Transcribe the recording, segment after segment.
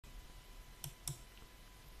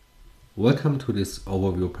Welcome to this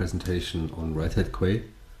overview presentation on Red Hat Quay,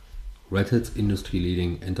 Red Hat's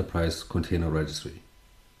industry-leading enterprise container registry.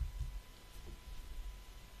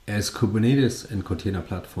 As Kubernetes and container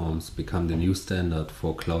platforms become the new standard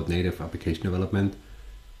for cloud-native application development,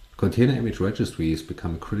 container image registries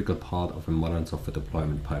become a critical part of a modern software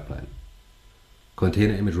deployment pipeline.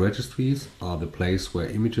 Container image registries are the place where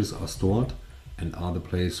images are stored and are the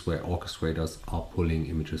place where orchestrators are pulling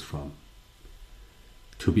images from.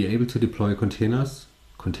 To be able to deploy containers,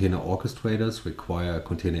 container orchestrators require a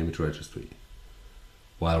container image registry.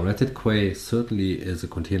 While Red Hat Quay certainly is a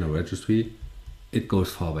container registry, it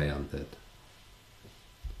goes far beyond that.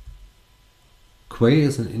 Quay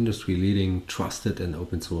is an industry-leading, trusted and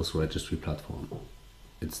open-source registry platform.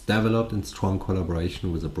 It's developed in strong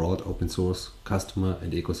collaboration with a broad open-source customer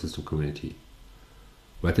and ecosystem community.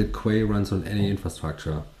 Red Hat Quay runs on any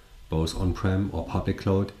infrastructure, both on-prem or public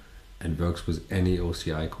cloud, and works with any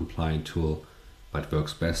OCI-compliant tool, but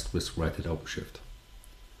works best with Red Hat OpenShift.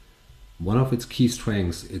 One of its key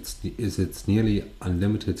strengths is its nearly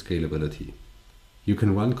unlimited scalability. You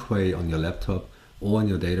can run Quay on your laptop or on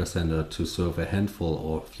your data center to serve a handful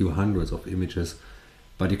or a few hundreds of images,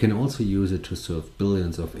 but you can also use it to serve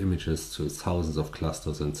billions of images to thousands of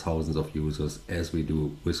clusters and thousands of users, as we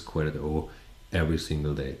do with Quay.io every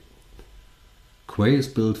single day. Quay is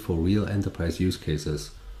built for real enterprise use cases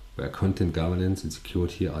where content governance and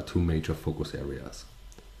security are two major focus areas.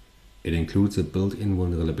 It includes a built-in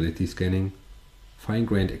vulnerability scanning,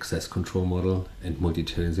 fine-grained access control model and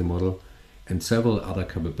multi-tenancy model, and several other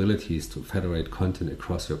capabilities to federate content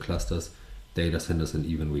across your clusters, data centers, and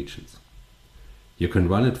even regions. You can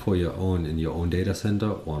run it for your own in your own data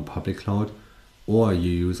center or on public cloud, or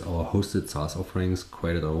you use our hosted SaaS offerings,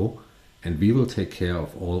 Quay.io, and we will take care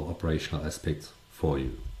of all operational aspects for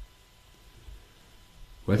you.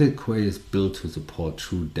 Red Hat Quay is built to support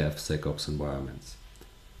true DevSecOps environments.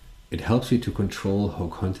 It helps you to control how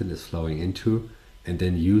content is flowing into and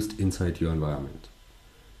then used inside your environment.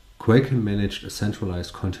 Quay can manage a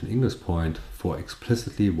centralized content ingress point for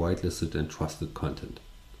explicitly whitelisted and trusted content.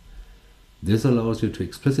 This allows you to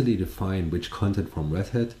explicitly define which content from Red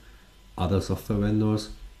Hat, other software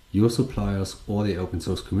vendors, your suppliers, or the open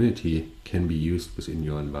source community can be used within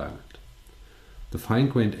your environment. The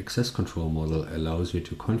fine-grained access control model allows you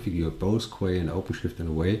to configure both Quay and OpenShift in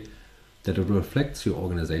a way that it reflects your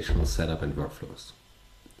organizational setup and workflows.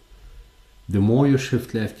 The more you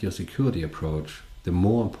shift left your security approach, the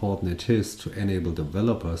more important it is to enable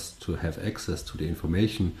developers to have access to the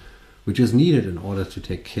information which is needed in order to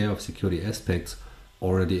take care of security aspects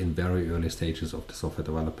already in very early stages of the software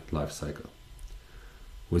development lifecycle.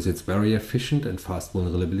 With its very efficient and fast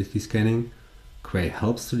vulnerability scanning, Quay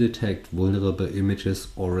helps to detect vulnerable images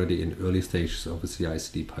already in early stages of a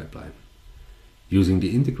CI/CD pipeline. Using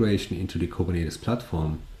the integration into the Kubernetes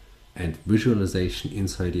platform and visualization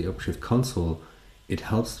inside the OpenShift console, it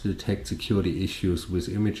helps to detect security issues with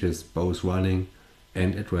images both running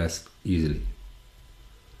and at rest easily.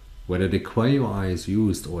 Whether the Quay UI is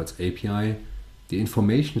used or its API, the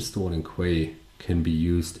information stored in Quay can be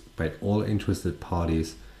used by all interested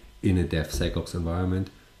parties in a DevSecOps environment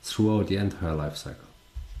throughout the entire lifecycle.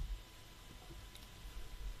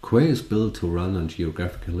 Quay is built to run on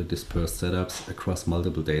geographically dispersed setups across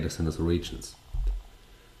multiple data centers or regions.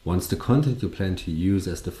 Once the content you plan to use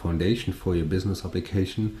as the foundation for your business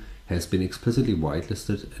application has been explicitly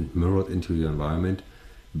whitelisted and mirrored into your environment,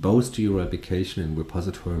 both geo-replication and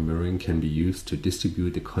repository mirroring can be used to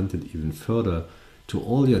distribute the content even further to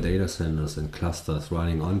all your data centers and clusters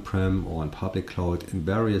running on-prem or on public cloud in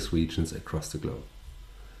various regions across the globe.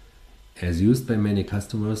 As used by many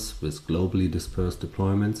customers with globally dispersed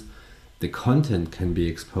deployments, the content can be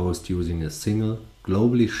exposed using a single,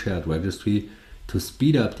 globally shared registry to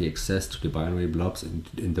speed up the access to the binary blobs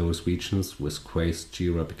in those regions with Quay's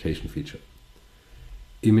geo-replication feature.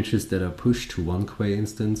 Images that are pushed to one Quay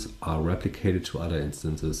instance are replicated to other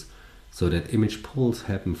instances, so that image pulls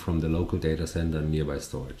happen from the local data center and nearby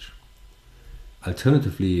storage.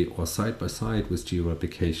 Alternatively, or side by side with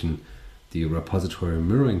geo-replication, the repository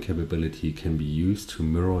mirroring capability can be used to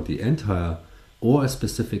mirror the entire or a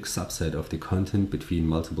specific subset of the content between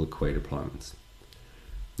multiple Quay deployments.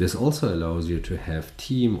 This also allows you to have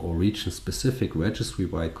team or region-specific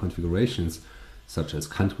registry-wide configurations, such as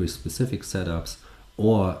country-specific setups,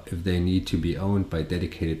 or if they need to be owned by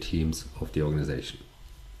dedicated teams of the organization.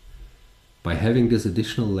 By having this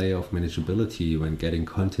additional layer of manageability when getting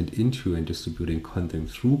content into and distributing content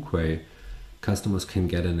through Quay, customers can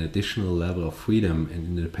get an additional level of freedom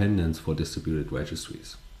and independence for distributed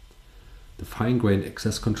registries. The fine-grained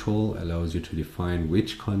access control allows you to define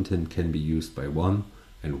which content can be used by one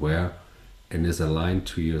and where, and is aligned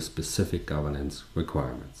to your specific governance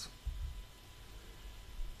requirements.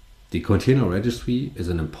 The container registry is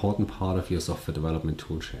an important part of your software development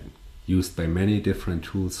toolchain, used by many different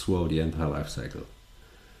tools throughout the entire lifecycle.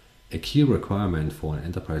 A key requirement for an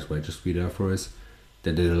enterprise registry, therefore, is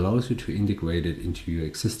that it allows you to integrate it into your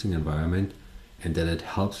existing environment and that it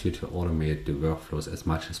helps you to automate the workflows as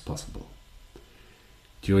much as possible.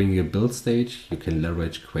 During your build stage, you can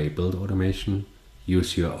leverage Quay build automation,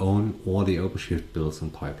 use your own or the OpenShift builds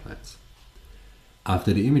and pipelines.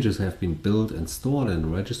 After the images have been built and stored in the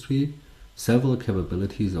registry, several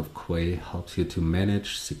capabilities of Quay helps you to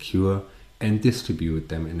manage, secure, and distribute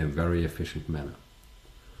them in a very efficient manner.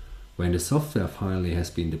 When the software finally has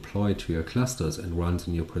been deployed to your clusters and runs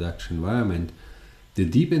in your production environment, the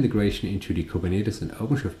deep integration into the Kubernetes and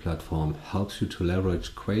OpenShift platform helps you to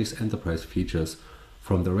leverage Quay's enterprise features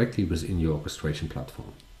from directly within your orchestration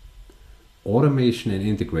platform. Automation and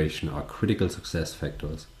integration are critical success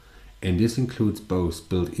factors, and this includes both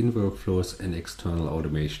built-in workflows and external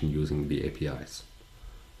automation using the APIs.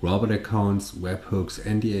 Robot accounts, webhooks,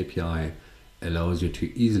 and the API allows you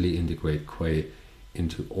to easily integrate Quay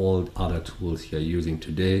into all other tools you're using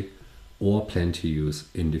today or plan to use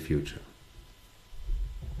in the future.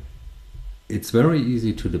 It's very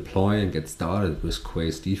easy to deploy and get started with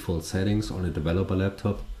Quay's default settings on a developer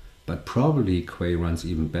laptop, but probably Quay runs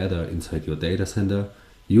even better inside your data center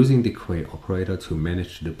using the Quay operator to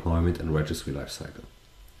manage the deployment and registry lifecycle.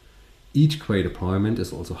 Each Quay deployment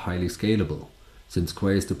is also highly scalable, since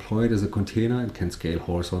Quay is deployed as a container and can scale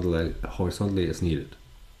horizontally as needed.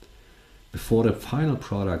 Before the final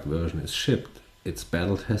product version is shipped, it's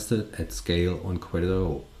battle tested at scale on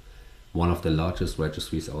Quay.io, one of the largest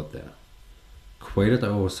registries out there.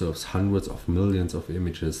 Quay.io serves hundreds of millions of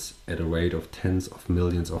images at a rate of tens of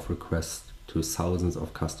millions of requests to thousands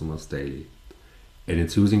of customers daily, and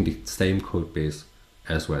it's using the same codebase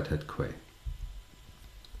as Red Hat Quay.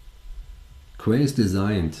 Quay is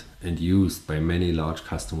designed and used by many large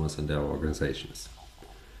customers and their organizations.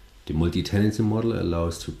 The multi-tenancy model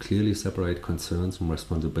allows to clearly separate concerns and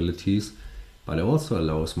responsibilities, but it also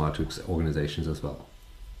allows matrix organizations as well.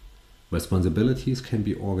 Responsibilities can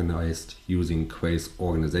be organized using Quay's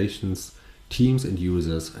organizations, teams and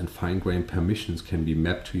users, and fine-grained permissions can be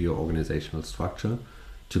mapped to your organizational structure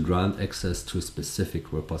to grant access to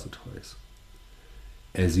specific repositories.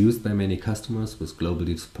 As used by many customers with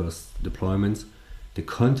globally dispersed deployments, the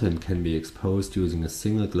content can be exposed using a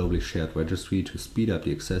single globally shared registry to speed up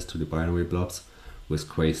the access to the binary blobs with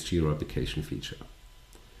Quay's geo-replication feature.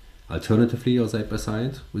 Alternatively, or side by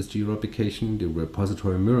side with geo-replication, the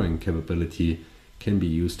repository mirroring capability can be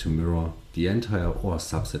used to mirror the entire or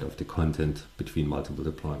subset of the content between multiple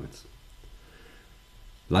deployments.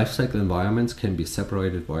 Lifecycle environments can be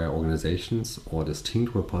separated via organizations or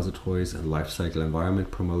distinct repositories, and lifecycle environment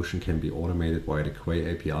promotion can be automated via the Quay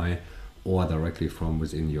API or directly from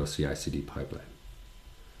within your CI/CD pipeline.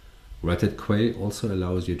 Red Hat Quay also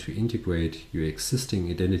allows you to integrate your existing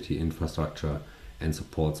identity infrastructure and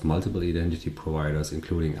supports multiple identity providers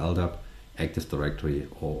including LDAP, Active Directory,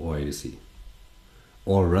 or OIDC.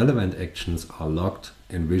 All relevant actions are logged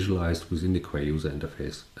and visualized within the Quay user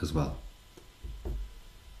interface as well.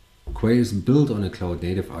 Quay is built on a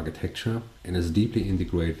cloud-native architecture and is deeply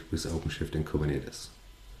integrated with OpenShift and Kubernetes.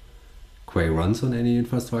 Quay runs on any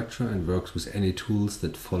infrastructure and works with any tools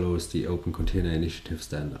that follows the Open Container Initiative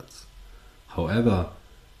standards. However,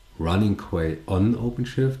 running Quay on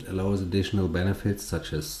OpenShift allows additional benefits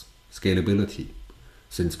such as scalability,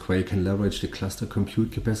 since Quay can leverage the cluster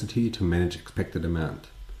compute capacity to manage expected demand.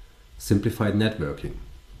 Simplified networking,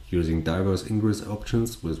 using diverse ingress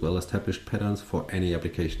options with well-established patterns for any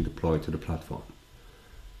application deployed to the platform.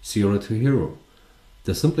 Zero to hero.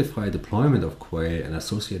 The simplified deployment of Quay and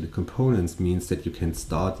associated components means that you can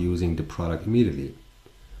start using the product immediately.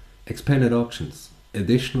 Expanded options.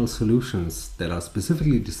 Additional solutions that are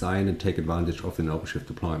specifically designed and take advantage of an OpenShift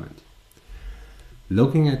deployment.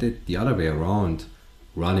 Looking at it the other way around,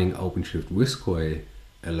 running OpenShift with Quay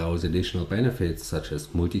allows additional benefits such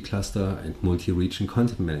as multi-cluster and multi-region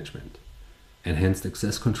content management, enhanced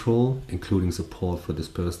access control, including support for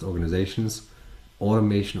dispersed organizations,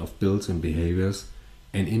 automation of builds and behaviors,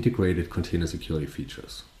 and integrated container security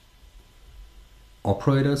features.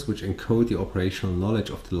 Operators, which encode the operational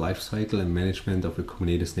knowledge of the lifecycle and management of a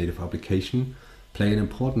Kubernetes native application, play an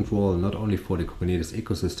important role not only for the Kubernetes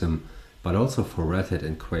ecosystem, but also for Red Hat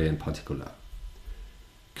and Quay in particular.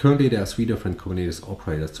 Currently, there are 3 different Kubernetes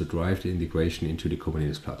operators to drive the integration into the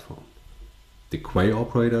Kubernetes platform. The Quay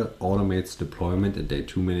operator automates deployment and day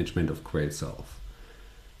 2 management of Quay itself.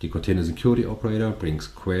 The container security operator brings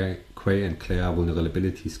Quay and Claire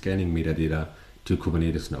vulnerability scanning metadata to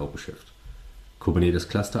Kubernetes and OpenShift. Kubernetes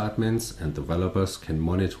cluster admins and developers can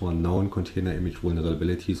monitor known container image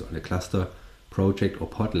vulnerabilities on a cluster, project or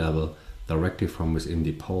pod level directly from within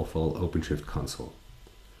the powerful OpenShift console.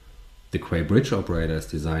 The Quay bridge operator is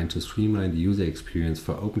designed to streamline the user experience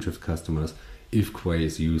for OpenShift customers if Quay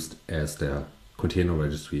is used as their container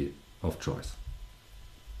registry of choice.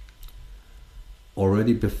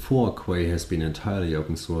 Already before Quay has been entirely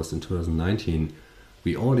open sourced in 2019,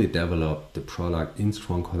 we already developed the product in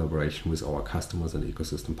strong collaboration with our customers and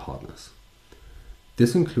ecosystem partners.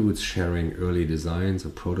 This includes sharing early designs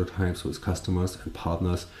and prototypes with customers and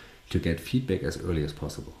partners to get feedback as early as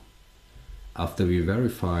possible. After we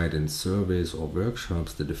verified in surveys or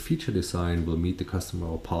workshops that the feature design will meet the customer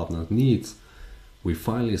or partner's needs, we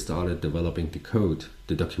finally started developing the code,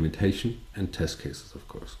 the documentation, and test cases, of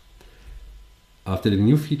course. After the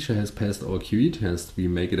new feature has passed our QE test, we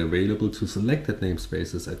make it available to selected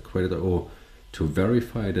namespaces at Quay.io to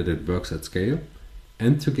verify that it works at scale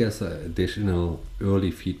and to gather additional early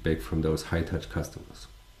feedback from those high-touch customers.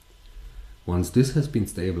 Once this has been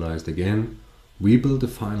stabilized again, we build the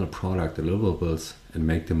final product deliverables and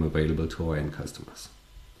make them available to our end customers.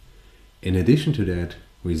 In addition to that,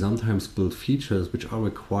 we sometimes build features which are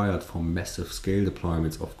required for massive scale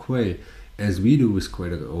deployments of Quay, as we do with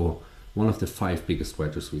Quay.io, one of the 5 biggest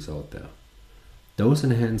registries out there. Those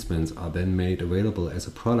enhancements are then made available as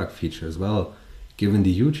a product feature as well, given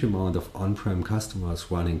the huge amount of on-prem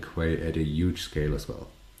customers running Quay at a huge scale as well.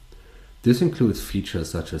 This includes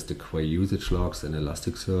features such as the Quay usage logs and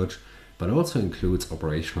Elasticsearch, but also includes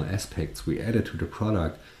operational aspects we added to the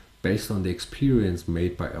product based on the experience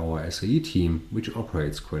made by our SAE team, which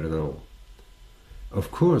operates Quay.io.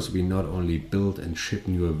 Of course, we not only build and ship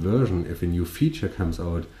newer version if a new feature comes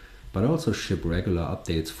out, but also ship regular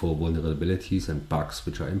updates for vulnerabilities and bugs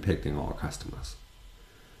which are impacting our customers.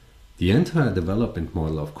 The entire development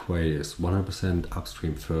model of Quay is 100%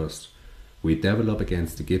 upstream first. We develop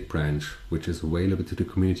against the Git branch, which is available to the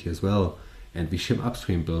community as well, and we ship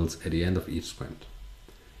upstream builds at the end of each sprint.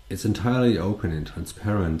 It's entirely open and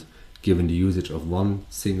transparent, given the usage of one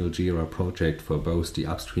single Jira project for both the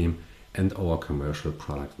upstream and our commercial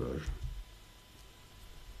product version.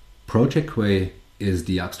 Project Quay is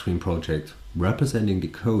the upstream project representing the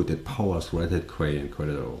code that powers Red Hat Quay and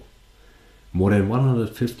Quay.io. More than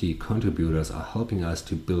 150 contributors are helping us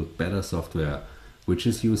to build better software, which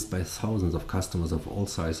is used by thousands of customers of all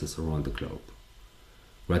sizes around the globe.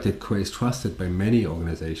 Red Hat Quay is trusted by many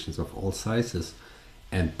organizations of all sizes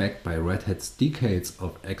and backed by Red Hat's decades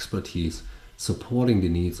of expertise supporting the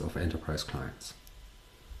needs of enterprise clients.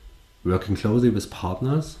 Working closely with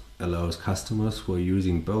partners allows customers who are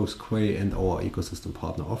using both Quay and our ecosystem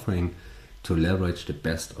partner offering to leverage the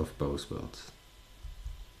best of both worlds.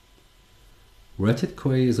 Red Hat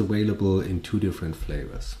Quay is available in 2 different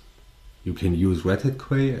flavors. You can use Red Hat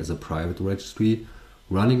Quay as a private registry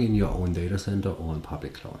running in your own data center or on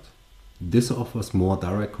public cloud. This offers more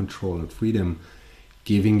direct control and freedom,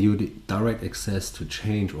 giving you the direct access to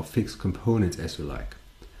change or fix components as you like.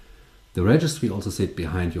 The registry also sits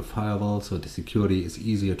behind your firewall, so the security is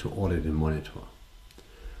easier to audit and monitor.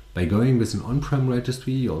 By going with an on-prem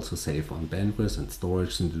registry, you also save on bandwidth and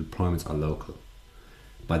storage since the deployments are local.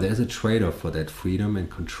 But there's a trade-off for that freedom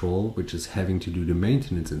and control, which is having to do the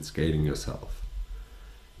maintenance and scaling yourself.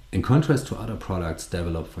 In contrast to other products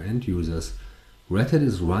developed for end users, Red Hat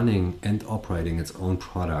is running and operating its own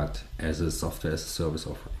product as a software as a service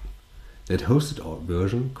offering. That hosted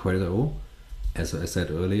version, Quay.io, as I said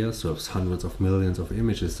earlier, serves hundreds of millions of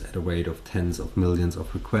images at a rate of tens of millions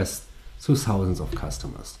of requests to thousands of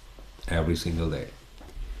customers every single day.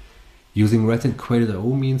 Using Red Hat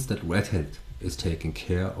Quay.io means that Red Hat is taking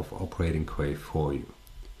care of operating Quay for you.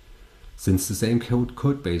 Since the same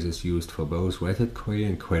code base is used for both Red Hat Quay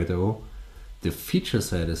and Quay.io, the feature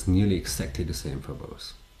set is nearly exactly the same for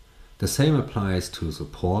both. The same applies to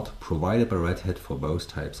support provided by Red Hat for both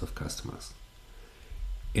types of customers.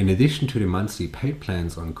 In addition to the monthly paid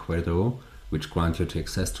plans on Quay.io, which grant you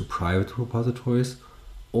access to private repositories,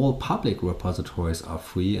 all public repositories are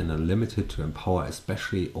free and unlimited to empower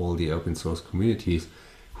especially all the open source communities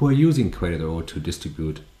who are using Quay.io to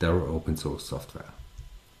distribute their open source software.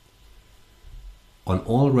 On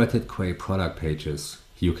all Red Hat Quay product pages,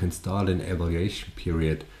 you can start an evaluation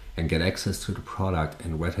period and get access to the product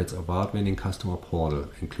and Red Hat's award-winning customer portal,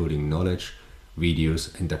 including knowledge,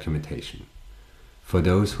 videos, and documentation. For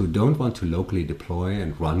those who don't want to locally deploy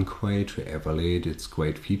and run Quay to evaluate its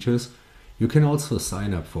great features, you can also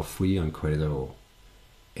sign up for free on Quay.io.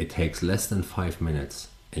 It takes less than 5 minutes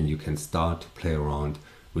and you can start to play around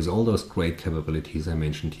with all those great capabilities I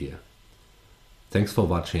mentioned here. Thanks for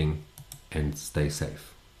watching and stay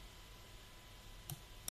safe.